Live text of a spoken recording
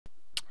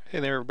Hey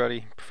there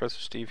everybody,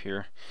 Professor Steve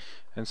here.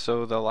 And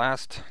so the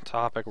last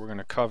topic we're going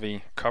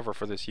to cover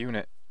for this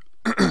unit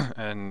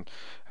and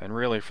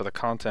really for the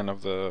content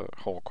of the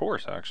whole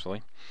course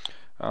actually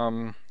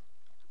um,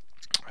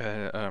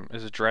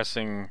 is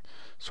addressing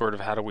sort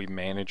of how do we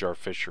manage our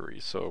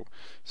fisheries. So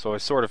I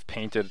sort of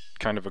painted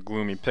kind of a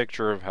gloomy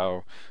picture of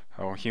how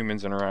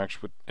humans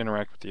interact with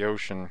the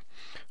ocean,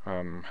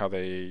 how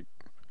they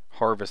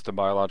harvest the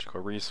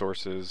biological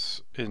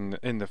resources in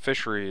the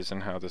fisheries,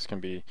 and how this can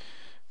be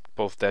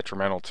both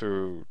detrimental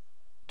to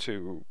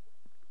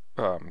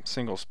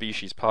single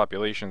species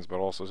populations, but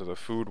also to the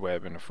food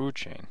web and the food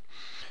chain.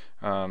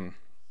 Um,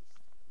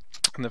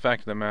 and the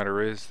fact of the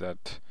matter is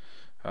that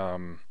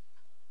over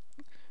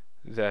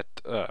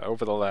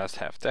the last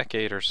half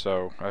decade or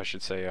so, I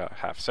should say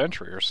half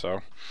century or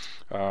so,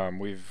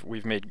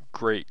 we've made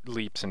great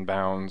leaps and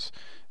bounds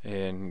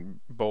in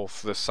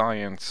both the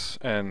science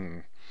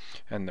and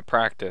the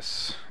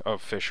practice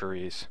of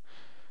fisheries,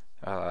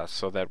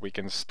 so that we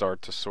can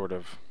start to sort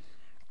of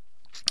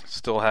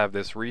still have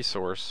this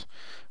resource,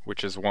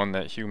 which is one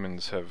that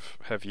humans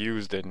have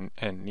used and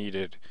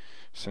needed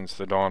since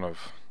the dawn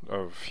of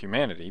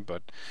humanity,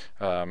 but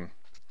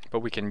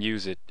we can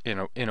use it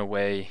in a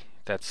way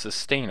that's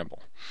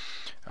sustainable.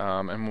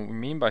 And what we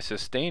mean by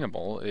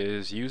sustainable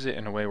is use it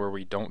in a way where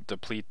we don't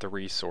deplete the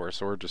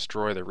resource or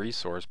destroy the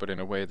resource, but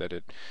in a way that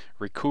it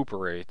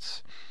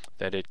recuperates,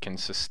 that it can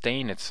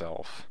sustain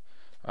itself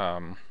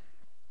at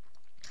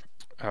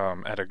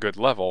a good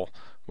level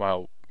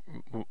while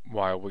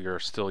we are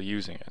still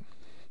using it.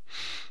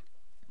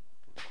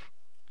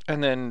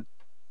 And then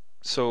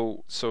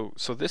so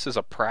this is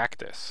a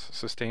practice.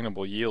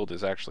 Sustainable yield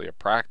is actually a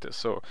practice.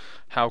 So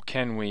how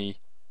can we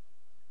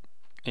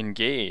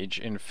engage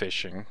in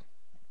fishing?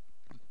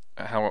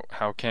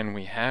 How can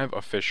we have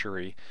a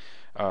fishery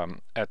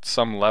at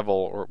some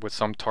level or with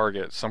some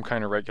target, some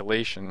kind of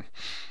regulation,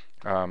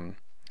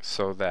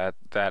 so that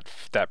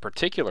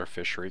particular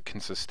fishery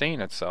can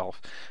sustain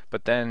itself?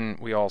 But then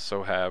we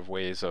also have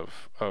ways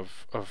of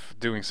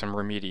doing some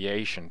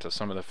remediation to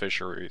some of the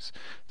fisheries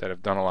that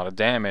have done a lot of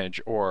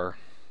damage, or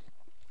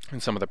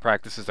and some of the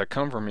practices that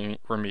come from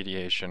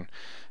remediation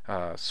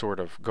sort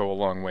of go a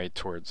long way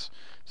towards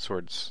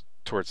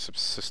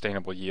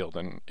sustainable yield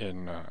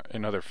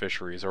in other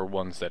fisheries, or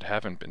ones that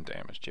haven't been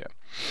damaged yet.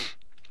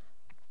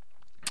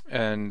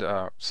 And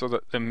so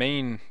the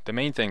main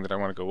thing that I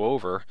want to go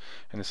over,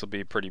 and this will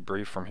be pretty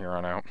brief from here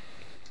on out,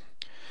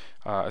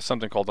 is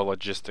something called the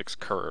logistics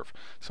curve.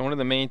 So one of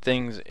the main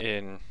things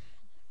in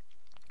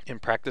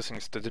practicing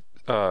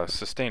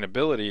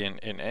sustainability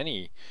in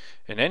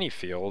any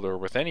field or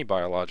with any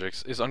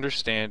biologics is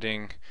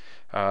understanding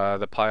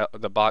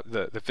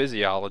the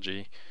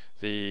physiology,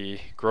 the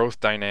growth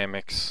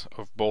dynamics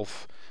of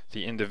both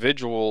the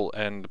individual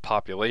and the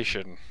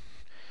population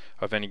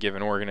of any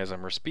given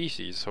organism or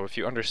species. So if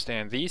you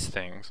understand these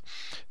things,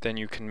 then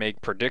you can make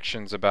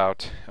predictions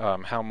about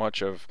how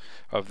much of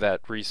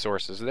that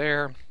resource is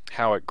there,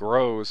 how it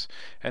grows,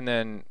 and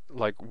then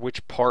like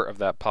which part of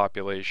that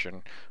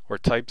population or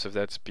types of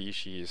that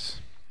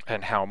species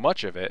and how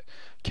much of it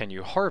can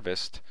you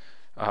harvest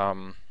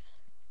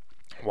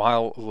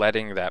while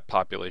letting that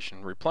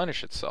population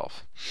replenish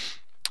itself.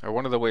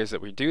 One of the ways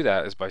that we do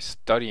that is by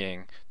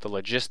studying the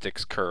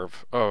logistics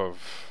curve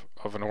of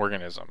an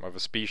organism, of a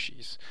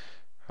species,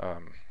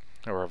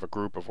 or of a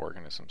group of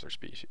organisms or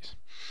species.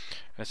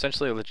 And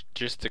essentially a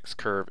logistics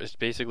curve is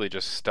basically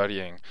just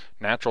studying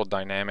natural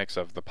dynamics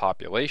of the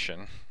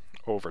population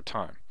over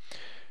time.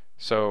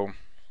 So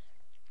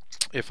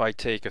if I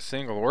take a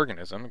single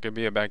organism, it could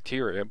be a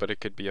bacteria, but it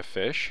could be a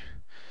fish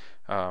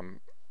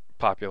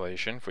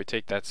population. If we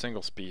take that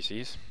single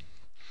species,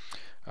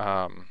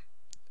 in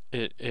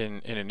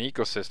an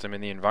ecosystem,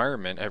 in the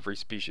environment, every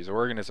species or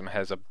organism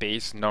has a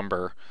base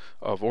number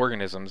of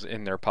organisms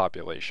in their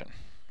population,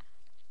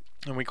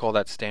 and we call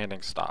that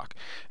standing stock.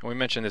 And we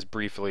mentioned this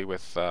briefly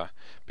with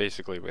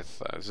basically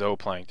with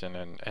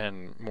zooplankton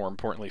and more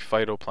importantly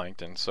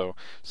phytoplankton. So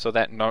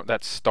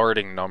that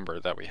starting number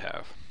that we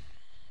have.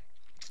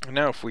 And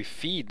now if we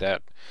feed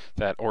that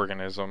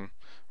organism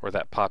or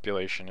that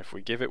population, if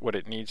we give it what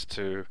it needs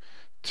to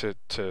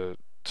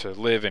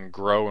live and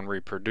grow and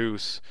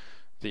reproduce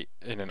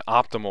in an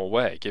optimal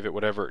way, give it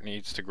whatever it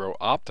needs to grow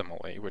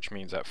optimally, which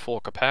means at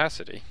full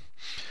capacity,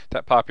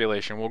 that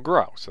population will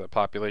grow. So the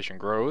population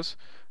grows,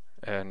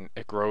 and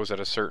it grows at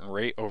a certain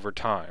rate over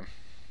time.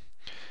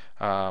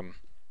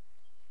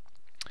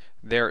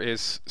 There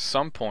is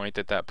some point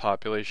that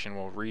population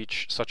will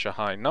reach such a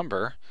high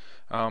number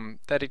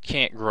that it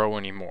can't grow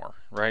anymore,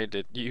 right?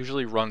 It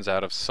usually runs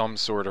out of some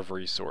sort of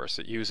resource.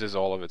 It uses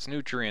all of its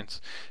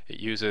nutrients,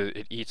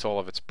 it eats all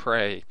of its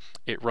prey,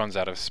 it runs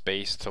out of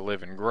space to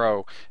live and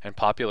grow, and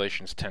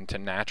populations tend to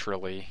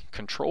naturally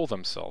control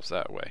themselves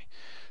that way.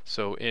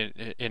 So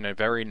in a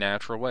very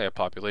natural way, a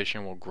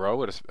population will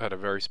grow at a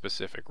very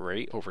specific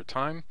rate over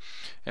time,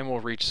 and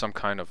will reach some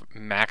kind of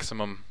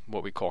maximum,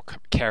 what we call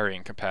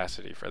carrying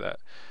capacity for that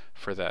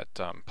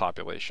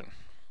population.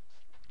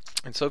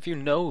 And so if you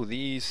know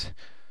these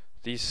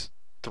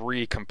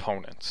three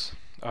components,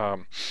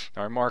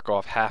 Now I mark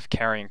off half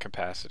carrying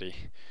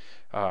capacity,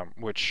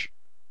 which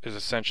is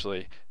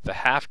essentially the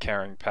half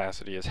carrying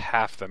capacity is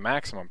half the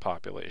maximum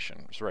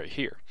population. It's right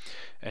here.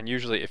 And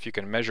usually if you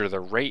can measure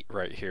the rate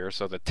right here,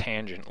 so the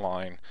tangent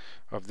line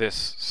of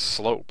this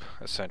slope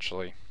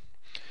essentially,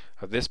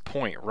 of this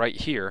point right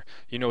here,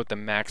 you know what the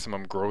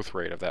maximum growth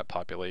rate of that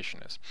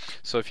population is.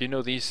 So if you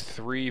know these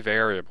three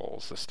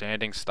variables, the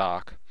standing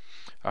stock,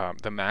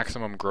 the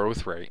maximum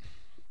growth rate,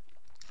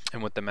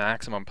 and what the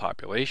maximum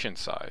population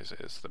size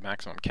is, the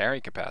maximum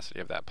carrying capacity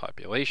of that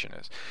population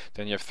is,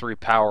 then you have three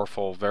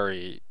powerful,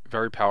 very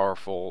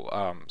powerful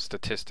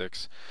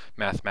statistics,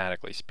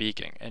 mathematically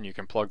speaking, and you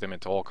can plug them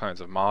into all kinds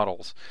of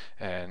models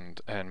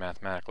and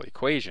mathematical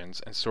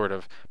equations and sort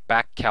of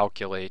back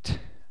calculate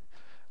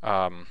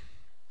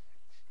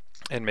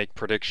and make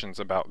predictions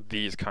about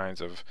these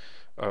kinds of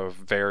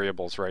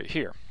variables right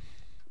here.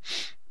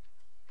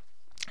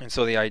 And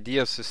so the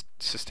idea of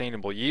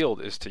sustainable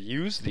yield is to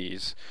use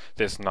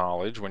this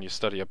knowledge when you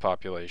study a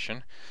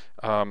population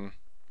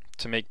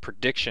to make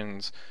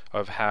predictions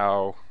of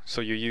how. So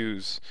you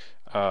use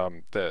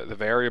the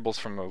variables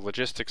from a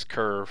logistics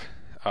curve,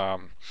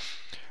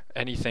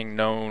 anything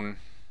known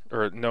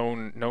or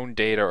known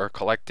data, or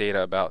collect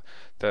data about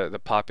the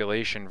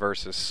population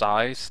versus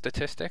size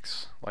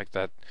statistics, like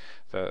that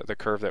the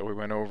curve that we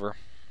went over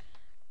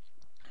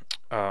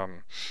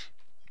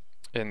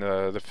in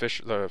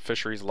the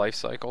fisheries life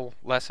cycle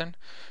lesson.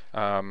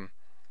 You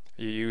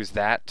use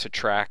that to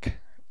track.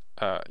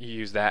 You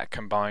use that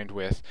combined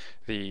with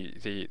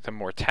the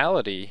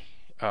mortality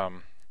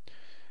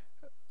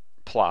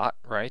plot,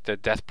 right? The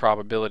death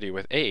probability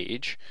with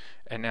age,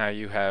 and now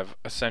you have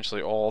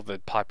essentially all the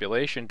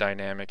population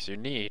dynamics you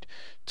need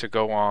to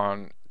go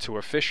on to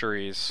a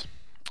fisheries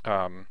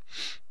and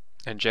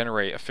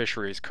generate a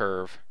fisheries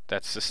curve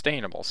that's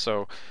sustainable.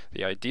 So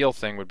the ideal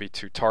thing would be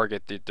to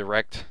target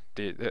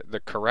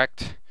the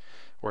correct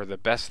or the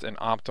best and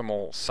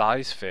optimal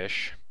size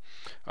fish,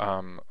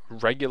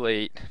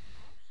 regulate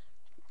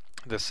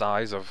the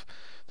size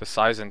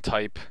and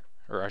type,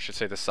 or I should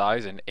say the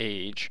size and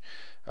age,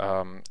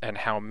 and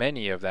how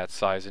many of that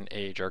size and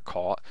age are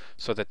caught,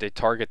 so that they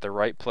target the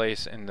right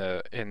place in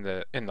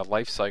the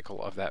life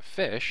cycle of that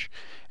fish,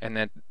 and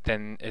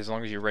then as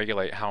long as you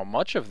regulate how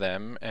much of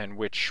them and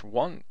which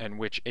one and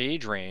which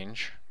age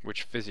range,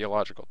 which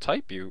physiological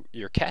type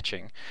you're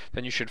catching,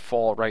 then you should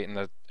fall right in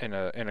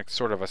a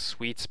sort of a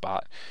sweet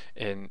spot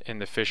in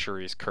the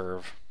fisheries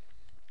curve.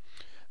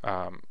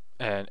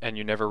 And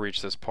you never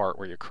reach this part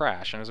where you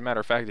crash. And as a matter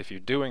of fact, if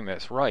you're doing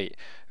this right,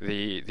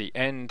 the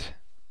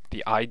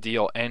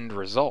ideal end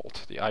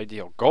result, the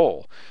ideal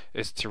goal,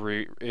 is to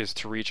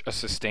reach a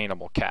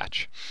sustainable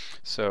catch.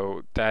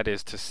 So that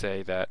is to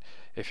say that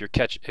if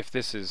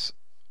this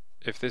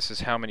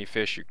is how many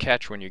fish you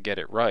catch when you get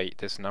it right,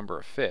 this number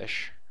of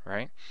fish,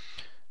 right?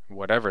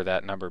 Whatever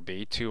that number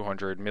be,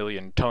 200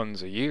 million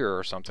tons a year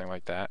or something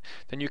like that,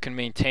 then you can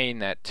maintain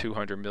that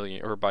 200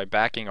 million, or by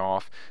backing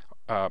off,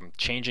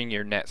 changing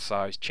your net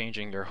size,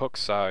 changing your hook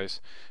size,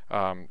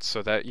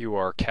 so that you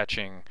are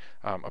catching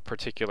a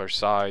particular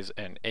size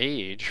and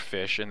age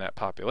fish in that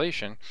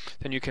population,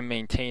 then you can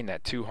maintain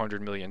that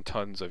 200 million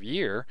tons a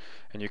year,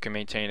 and you can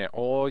maintain it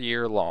all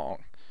year long.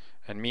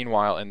 And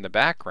meanwhile, in the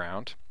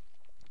background,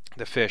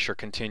 the fish are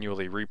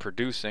continually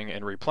reproducing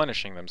and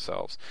replenishing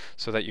themselves,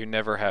 so that you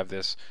never have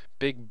this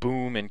big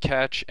boom and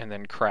catch and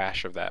then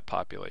crash of that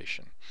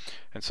population.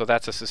 And so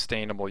that's a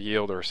sustainable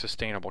yield, or a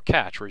sustainable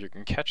catch, where you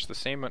can catch the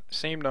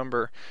same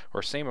number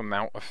or same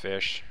amount of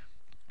fish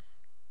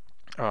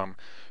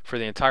for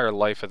the entire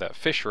life of that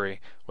fishery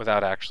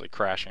without actually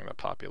crashing the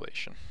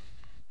population.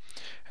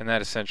 And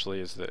that essentially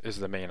is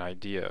the main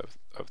idea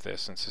of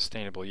this and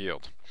sustainable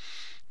yield.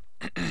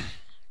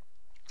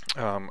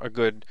 A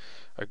good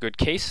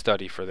case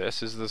study for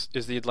this is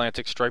the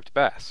Atlantic striped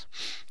bass.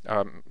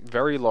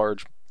 Very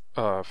large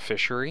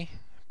fishery,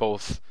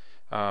 both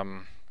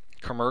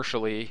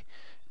commercially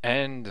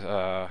and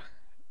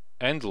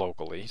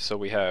locally. So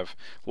we have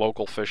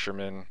local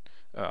fishermen,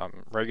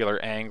 regular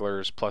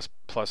anglers,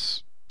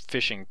 plus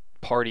fishing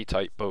party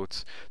type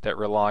boats that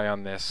rely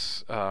on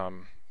this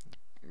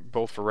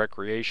both for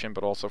recreation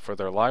but also for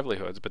their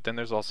livelihoods. But then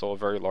there's also a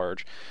very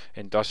large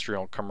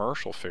industrial and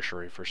commercial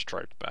fishery for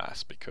striped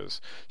bass,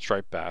 because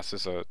striped bass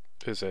is a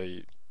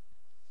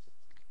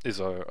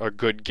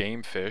good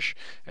game fish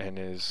and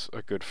is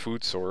a good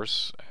food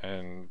source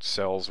and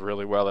sells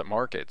really well at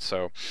market.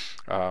 So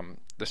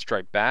the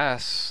striped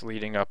bass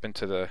leading up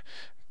into the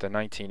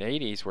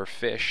 1980s were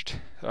fished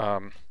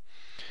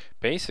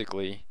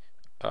basically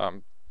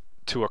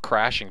to a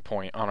crashing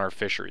point on our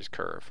fisheries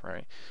curve,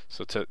 right?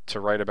 So to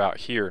right about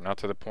here, not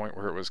to the point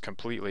where it was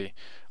completely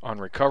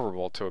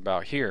unrecoverable, to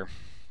about here.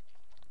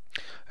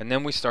 And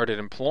then we started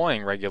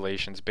employing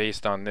regulations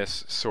based on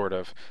this sort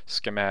of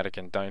schematic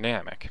and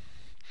dynamic.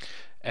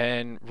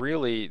 And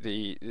really,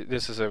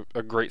 this is a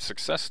great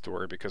success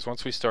story, because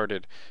once we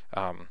started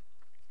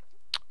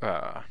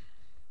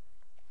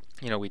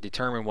we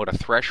determine what a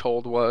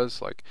threshold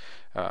was, like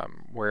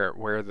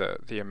where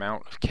the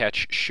amount of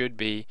catch should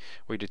be.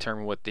 We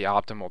determine what the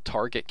optimal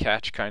target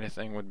catch kind of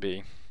thing would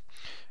be.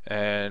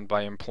 And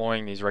by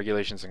employing these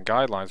regulations and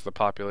guidelines, the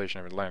population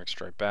of Atlantic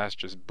striped bass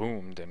just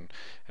boomed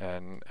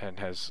and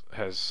has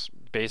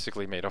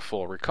basically made a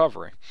full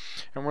recovery.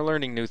 And we're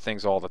learning new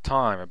things all the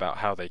time about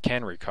how they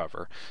can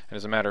recover. And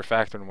as a matter of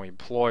fact, when we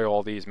employ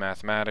all these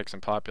mathematics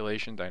and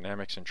population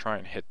dynamics and try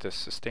and hit this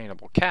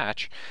sustainable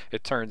catch,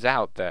 it turns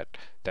out that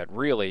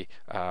really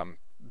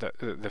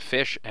the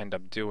fish end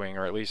up doing,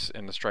 or at least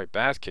in the striped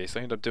bass case,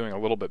 they end up doing a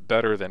little bit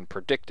better than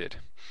predicted.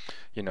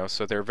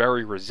 So they're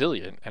very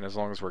resilient, and as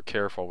long as we're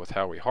careful with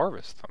how we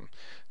harvest them,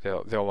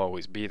 they'll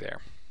always be there.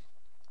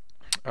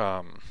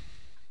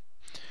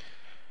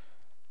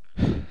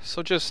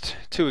 So just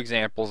two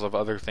examples of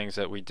other things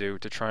that we do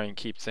to try and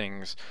keep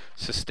things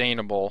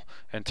sustainable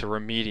and to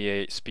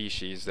remediate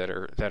species that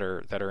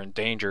are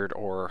endangered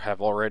or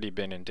have already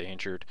been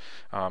endangered.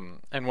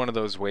 And one of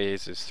those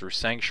ways is through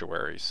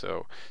sanctuaries.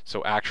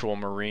 So actual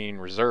marine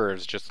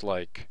reserves, just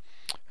like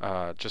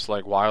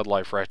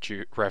wildlife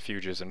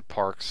refuges and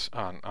parks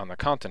on the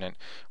continent,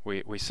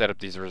 we set up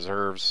these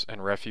reserves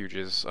and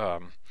refuges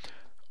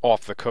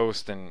off the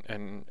coast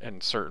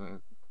and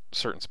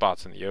certain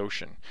spots in the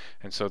ocean,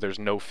 and so there's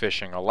no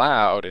fishing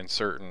allowed in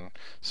certain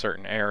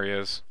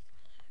areas,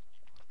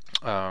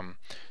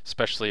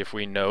 especially if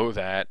we know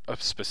that a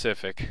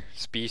specific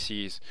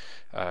species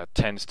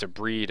tends to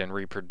breed and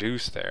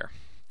reproduce there,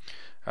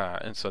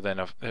 and so then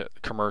a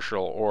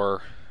commercial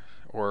or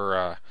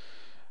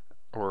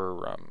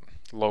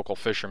local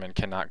fishermen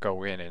cannot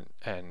go in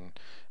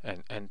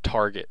and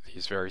target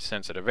these very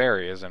sensitive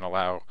areas and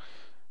allow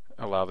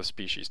the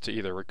species to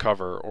either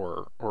recover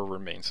or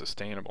remain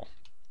sustainable.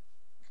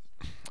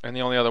 And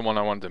the only other one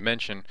I wanted to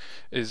mention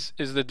is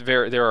that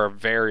there are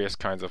various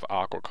kinds of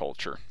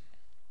aquaculture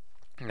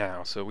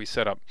now. So we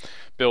set up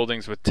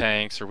buildings with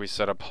tanks, or we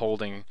set up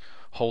holding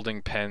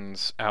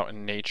pens out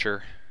in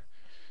nature.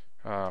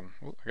 I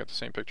got the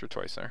same picture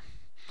twice there.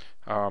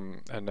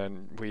 And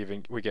then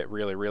we get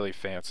really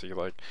fancy,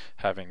 like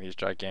having these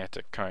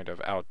gigantic kind of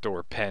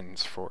outdoor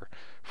pens for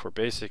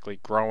basically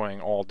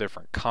growing all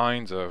different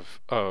kinds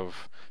of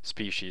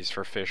species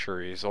for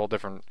fisheries, a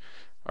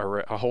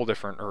whole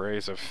different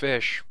arrays of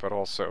fish, but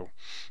also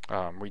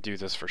we do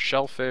this for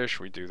shellfish,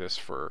 we do this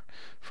for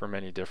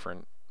many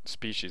different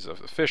species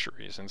of the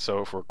fisheries. And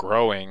so if we're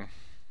growing,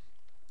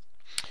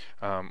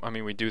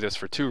 we do this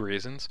for two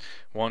reasons.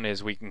 One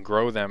is we can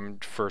grow them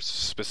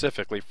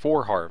specifically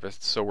for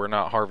harvest, so we're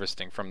not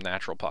harvesting from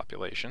natural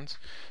populations.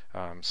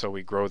 So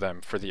we grow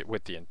them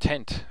with the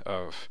intent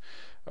of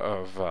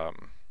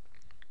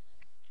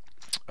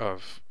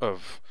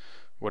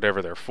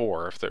whatever they're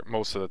for.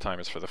 Most of the time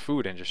it's for the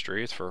food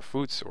industry, it's for a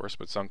food source,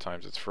 but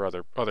sometimes it's for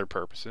other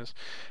purposes.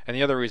 And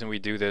the other reason we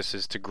do this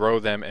is to grow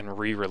them and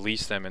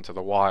re-release them into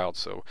the wild.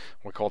 So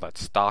we call that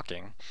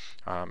stocking,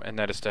 and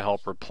that is to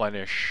help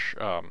replenish,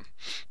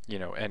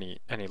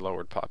 any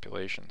lowered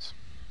populations.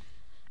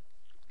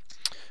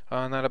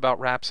 And that about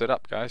wraps it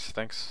up, guys.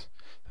 Thanks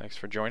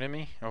for joining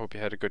me. I hope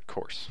you had a good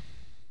course.